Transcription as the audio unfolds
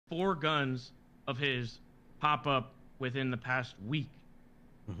4 guns of his pop up within the past week.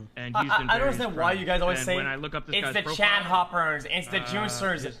 And I don't understand why you guys always say when I look up this it's guy's the profile, chat hoppers, it's the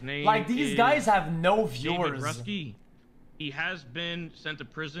juicers. his name Like, these guys have no viewers. David Ruski. He has been sent to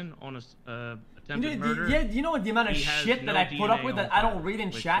prison on a attempted murder. Yeah, you know what, the amount of shit that I put up with that I don't read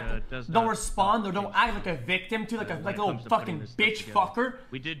in chat, don't respond, or don't act like a victim to, like a little fucking bitch fucker.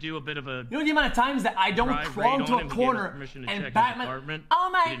 We did do a bit of a. You know the amount of times that I don't crawl into a corner and Batman.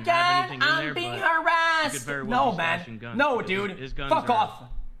 Oh my god, I'm being harassed. No man, no dude, fuck off.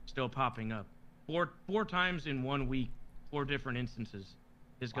 Still popping up. Four times in 1 week, 4 different instances,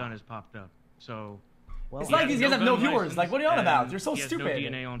 his gun has popped up. So. Well, it's like these guys have no viewers. Like, what are you on about? You're so stupid. He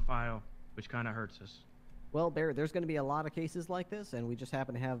has no DNA on file, which kind of hurts us. Well, there's going to be a lot of cases like this, and we just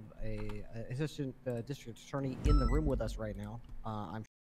happen to have a assistant district attorney in the room with us right now. I'm